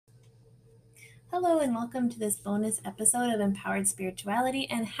Hello and welcome to this bonus episode of Empowered Spirituality,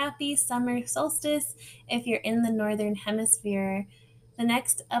 and happy summer solstice if you're in the Northern Hemisphere. The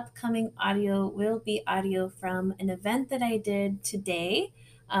next upcoming audio will be audio from an event that I did today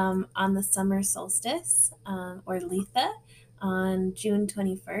on the summer solstice, or Litha, on June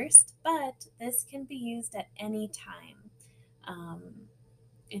 21st, but this can be used at any time.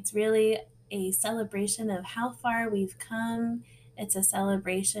 It's really a celebration of how far we've come. It's a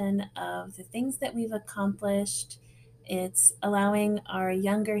celebration of the things that we've accomplished. It's allowing our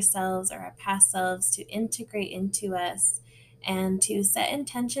younger selves or our past selves to integrate into us and to set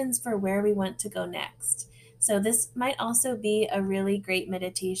intentions for where we want to go next. So, this might also be a really great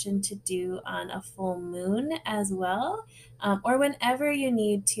meditation to do on a full moon as well, or whenever you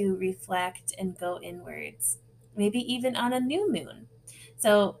need to reflect and go inwards, maybe even on a new moon.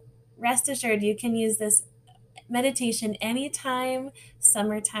 So rest assured, you can use this meditation anytime,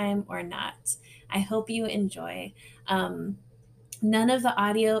 summertime or not. I hope you enjoy. None of the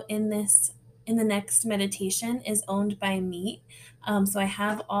audio in the next meditation is owned by me. So I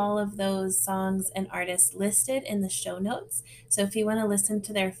have all of those songs and artists listed in the show notes. So if you want to listen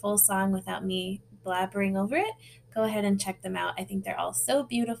to their full song without me blabbering over it, go ahead and check them out. I think they're all so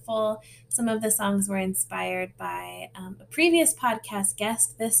beautiful. Some of the songs were inspired by a previous podcast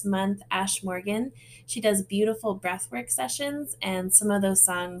guest this month, Ash Morgan. She does beautiful breathwork sessions, and some of those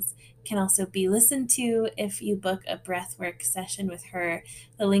songs can also be listened to if you book a breathwork session with her.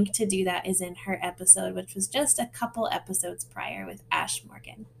 The link to do that is in her episode, which was just a couple episodes prior with Ash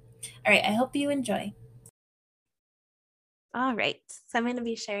Morgan. All right, I hope you enjoy. All right, so I'm going to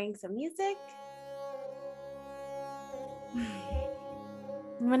be sharing some music.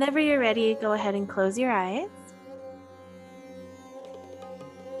 Whenever you're ready, go ahead and close your eyes.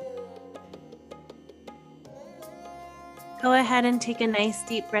 Go ahead and take a nice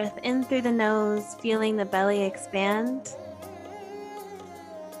deep breath in through the nose, feeling the belly expand.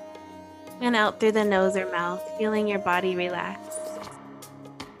 And out through the nose or mouth, feeling your body relax.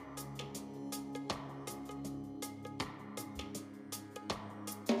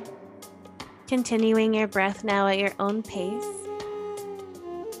 Continuing your breath now at your own pace.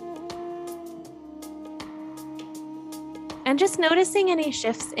 And just noticing any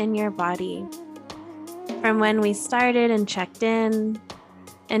shifts in your body from when we started and checked in,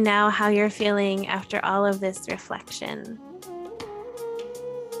 and now how you're feeling after all of this reflection.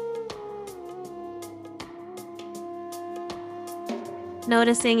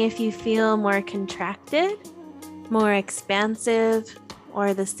 Noticing if you feel more contracted, more expansive,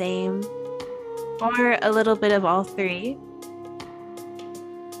 or the same, or a little bit of all three.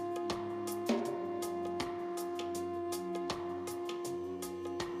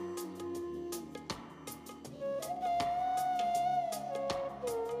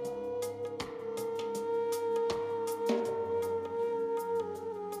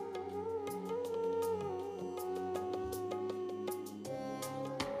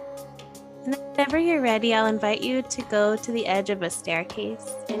 Whenever you're ready, I'll invite you to go to the edge of a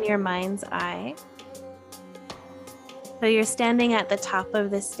staircase in your mind's eye. So you're standing at the top of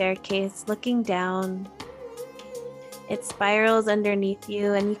this staircase, looking down. It spirals underneath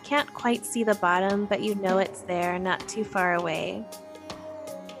you, and you can't quite see the bottom, but you know it's there, not too far away.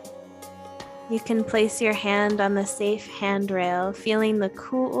 You can place your hand on the safe handrail, feeling the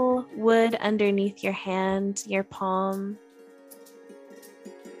cool wood underneath your hand, your palm.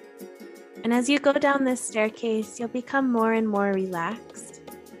 And as you go down this staircase, you'll become more and more relaxed.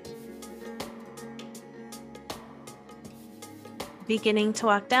 Beginning to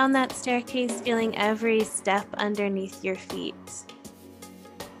walk down that staircase, feeling every step underneath your feet.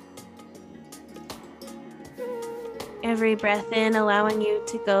 Every breath in allowing you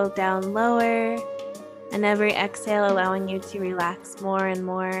to go down lower, and every exhale allowing you to relax more and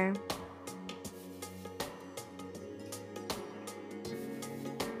more.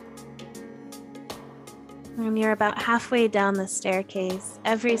 And you're about halfway down the staircase,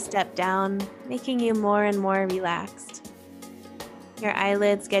 every step down, making you more and more relaxed. Your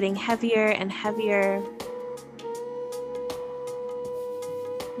eyelids getting heavier and heavier.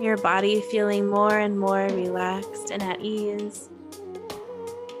 Your body feeling more and more relaxed and at ease.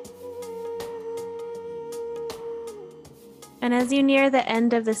 And as you near the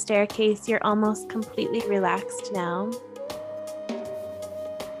end of the staircase, you're almost completely relaxed now.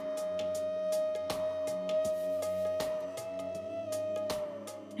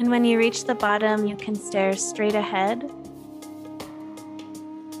 And when you reach the bottom, you can stare straight ahead.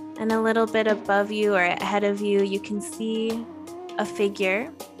 And a little bit above you or ahead of you, you can see a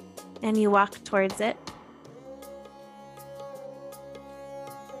figure, and you walk towards it.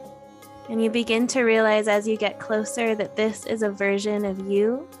 And you begin to realize as you get closer that this is a version of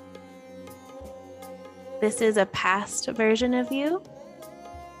you. This is a past version of you.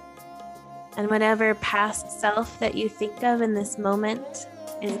 And whatever past self that you think of in this moment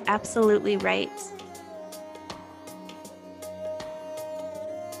is absolutely right.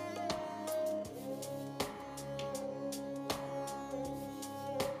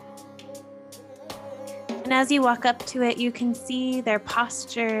 And as you walk up to it, you can see their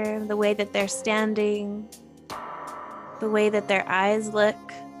posture, the way that they're standing, the way that their eyes look,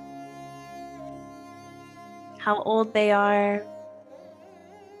 how old they are.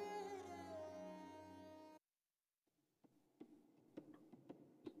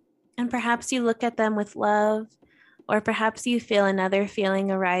 And perhaps you look at them with love, or perhaps you feel another feeling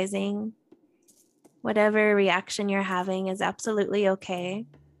arising. Whatever reaction you're having is absolutely okay.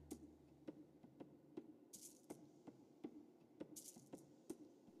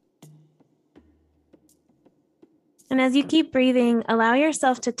 And as you keep breathing, allow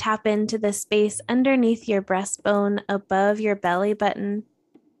yourself to tap into the space underneath your breastbone above your belly button.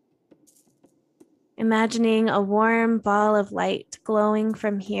 Imagining a warm ball of light glowing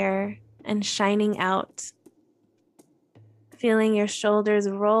from here and shining out. Feeling your shoulders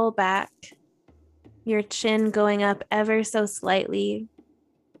roll back, your chin going up ever so slightly,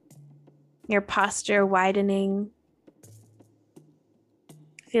 your posture widening.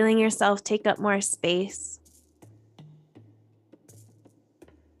 Feeling yourself take up more space.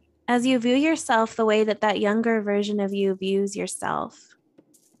 As you view yourself the way that that younger version of you views yourself.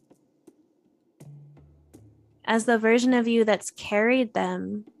 As the version of you that's carried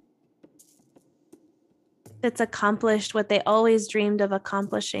them, that's accomplished what they always dreamed of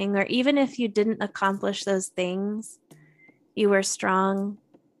accomplishing, or even if you didn't accomplish those things, you were strong.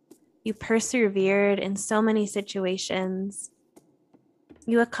 You persevered in so many situations.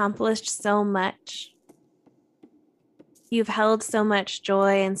 You accomplished so much. You've held so much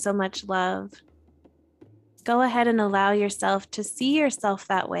joy and so much love. Go ahead and allow yourself to see yourself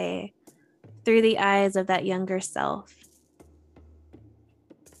that way through the eyes of that younger self.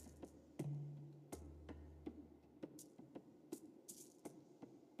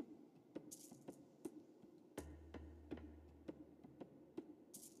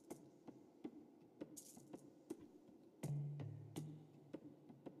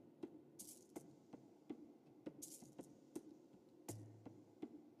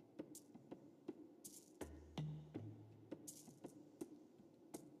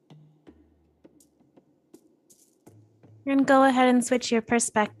 And go ahead and switch your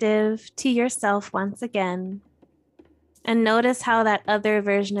perspective to yourself once again. And notice how that other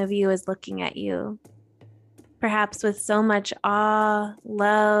version of you is looking at you. Perhaps with so much awe,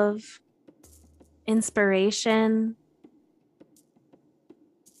 love, inspiration.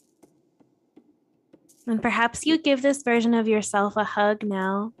 And perhaps you give this version of yourself a hug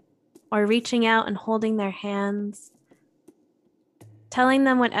now, or reaching out and holding their hands, telling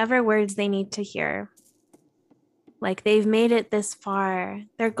them whatever words they need to hear. Like they've made it this far,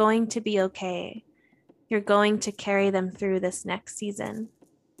 they're going to be okay. You're going to carry them through this next season.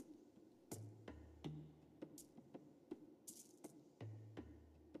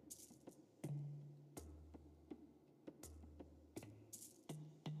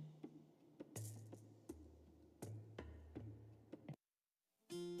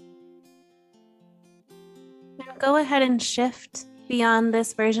 Now go ahead and shift beyond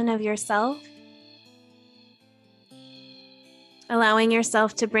this version of yourself, allowing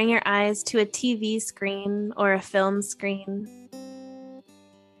yourself to bring your eyes to a TV screen or a film screen.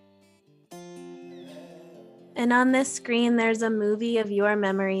 And on this screen, there's a movie of your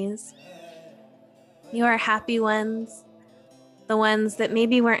memories, your happy ones, the ones that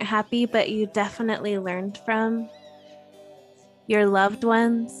maybe weren't happy, but you definitely learned from, your loved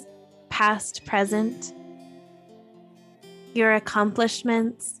ones, past, present, your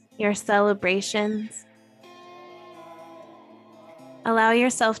accomplishments, your celebrations. Allow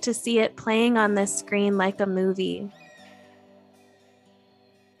yourself to see it playing on this screen like a movie.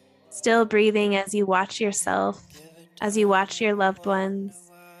 Still breathing as you watch yourself, as you watch your loved ones,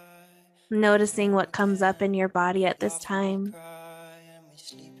 noticing what comes up in your body at this time.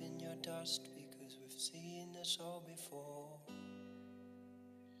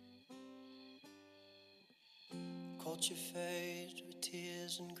 Culture fades with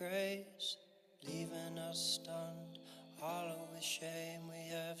tears and grace, leaving us stunned, hollow with shame. We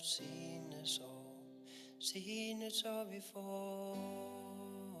have seen this all before.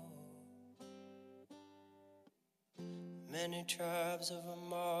 Many tribes of a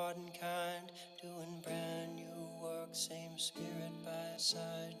modern kind, doing brand new work same spirit by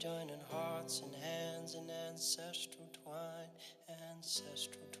side, joining hearts and hands in ancestral twine,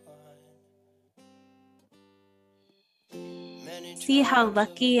 ancestral twine. See how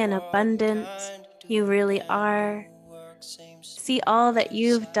lucky and abundant you really are. See all that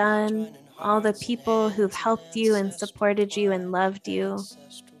you've done, all the people who've helped you and supported you and loved you.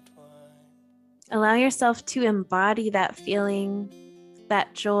 Allow yourself to embody that feeling,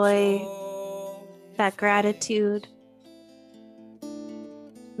 that joy, that gratitude.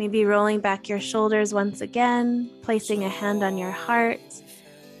 Maybe rolling back your shoulders once again, placing a hand on your heart,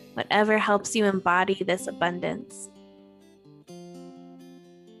 whatever helps you embody this abundance.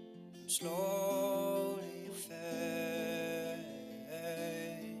 Slowly you fade,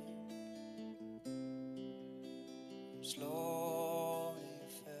 slowly you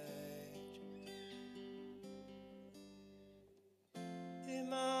fade.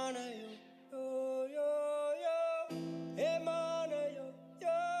 Emana yo, yo, yo, emana yo,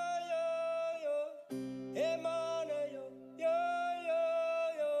 yo, yo, emana yo, yo,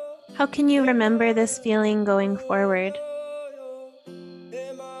 yo. How can you remember this feeling going forward?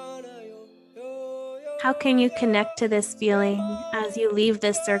 How can you connect to this feeling as you leave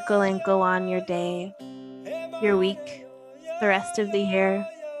this circle and go on your day, your week, the rest of the year?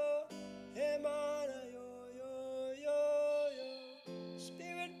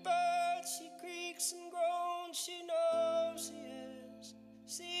 Spirit bird, she creaks and groans, she knows she has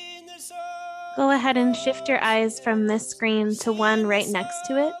seen this all. Go ahead and shift your eyes from this screen to one right next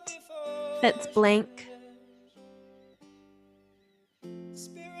to it that's blank.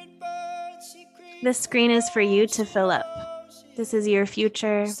 This screen is for you to fill up. This is your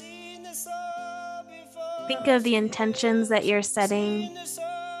future. Think of the intentions that you're setting,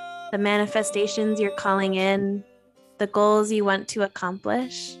 the manifestations you're calling in, the goals you want to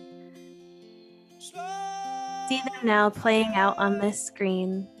accomplish. See them now playing out on this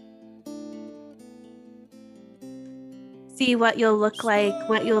screen. See what you'll look like,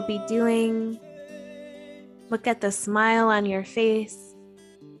 what you'll be doing. Look at the smile on your face,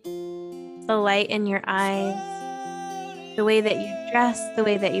 the light in your eyes, the way that you dress, the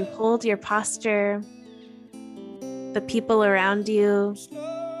way that you hold your posture, the people around you.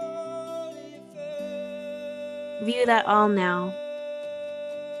 View that all now.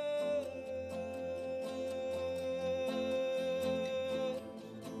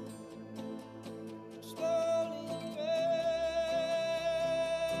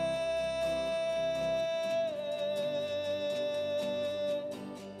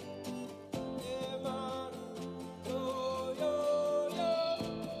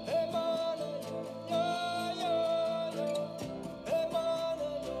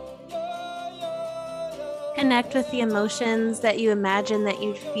 Connect with the emotions that you imagine that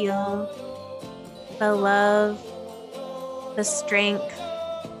you'd feel, the love, the strength,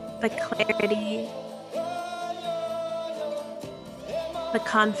 the clarity, the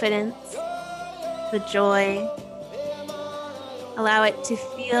confidence, the joy. Allow it to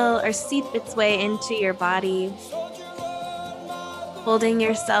feel or seep its way into your body, holding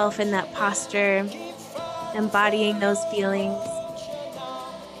yourself in that posture, embodying those feelings.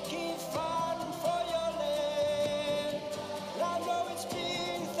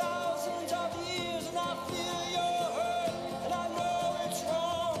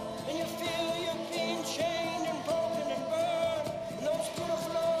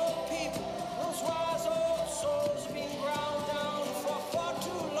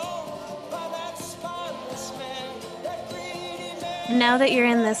 And now that you're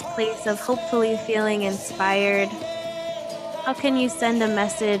in this place of hopefully feeling inspired, how can you send a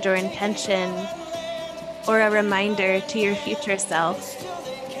message or intention or a reminder to your future self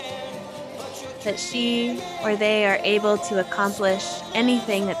that she or they are able to accomplish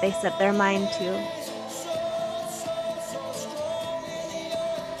anything that they set their mind to?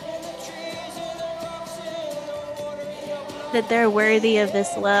 That they're worthy of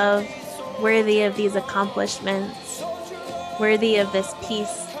this love, worthy of these accomplishments, worthy of this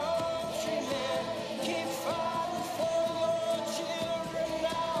peace.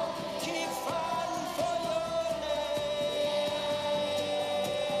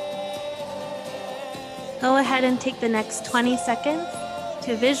 Go ahead and take the next 20 seconds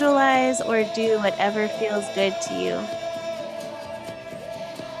to visualize or do whatever feels good to you.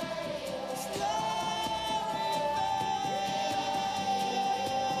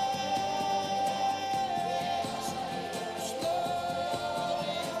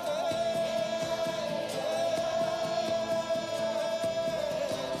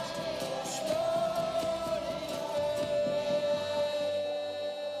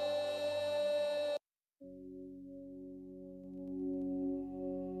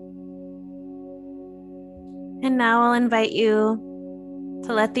 And now I'll invite you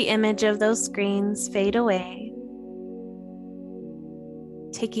to let the image of those screens fade away.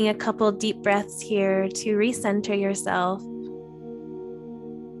 Taking a couple deep breaths here to recenter yourself.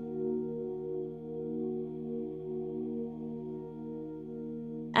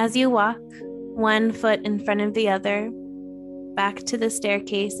 As you walk one foot in front of the other, back to the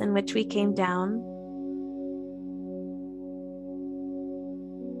staircase in which we came down,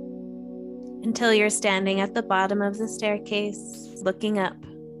 until you're standing at the bottom of the staircase, looking up.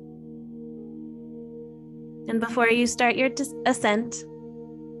 And before you start your ascent,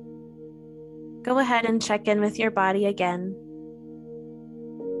 go ahead and check in with your body again.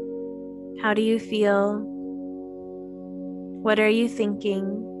 How do you feel? What are you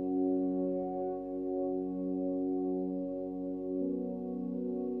thinking?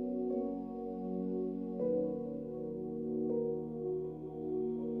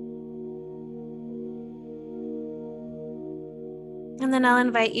 And then I'll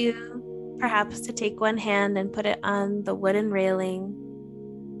invite you perhaps to take one hand and put it on the wooden railing,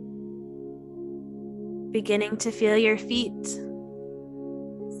 beginning to feel your feet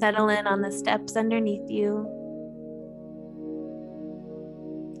settle in on the steps underneath you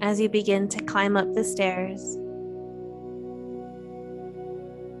as you begin to climb up the stairs.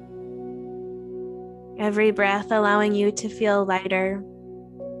 Every breath allowing you to feel lighter.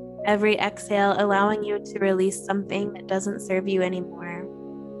 Every exhale allowing you to release something that doesn't serve you anymore.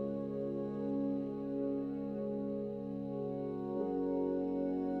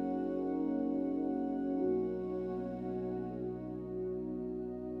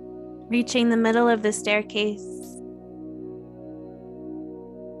 Reaching the middle of the staircase,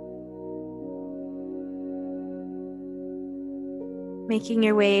 making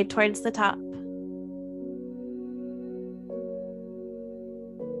your way towards the top.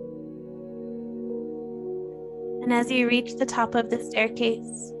 And as you reach the top of the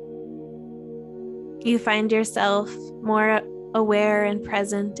staircase, you find yourself more aware and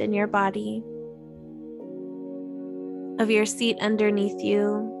present in your body, of your seat underneath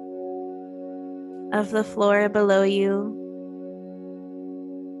you, of the floor below you.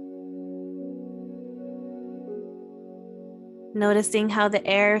 Noticing how the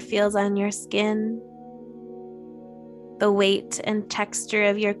air feels on your skin, the weight and texture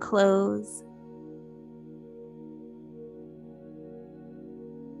of your clothes,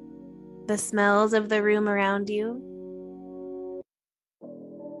 the smells of the room around you.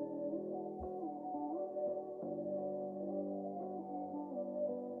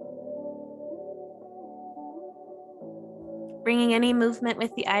 Bringing any movement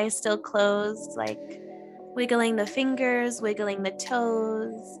with the eyes still closed, like wiggling the fingers, wiggling the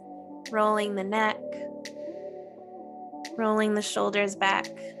toes, rolling the neck, rolling the shoulders back.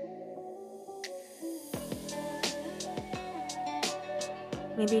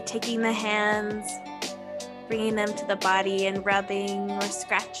 Maybe taking the hands, bringing them to the body and rubbing or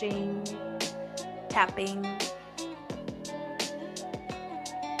scratching, tapping.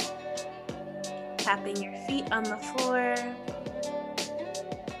 Tapping your feet on the floor.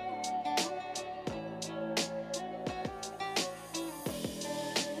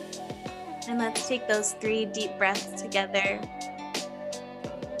 And let's take those 3 deep breaths together.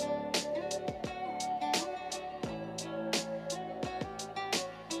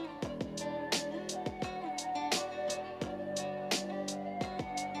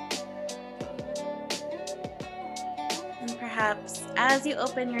 And perhaps as you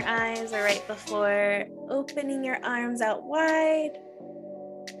open your eyes, or right before, opening your arms out wide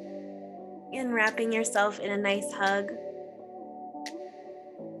and wrapping yourself in a nice hug.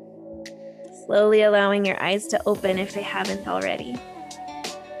 Slowly allowing your eyes to open if they haven't already.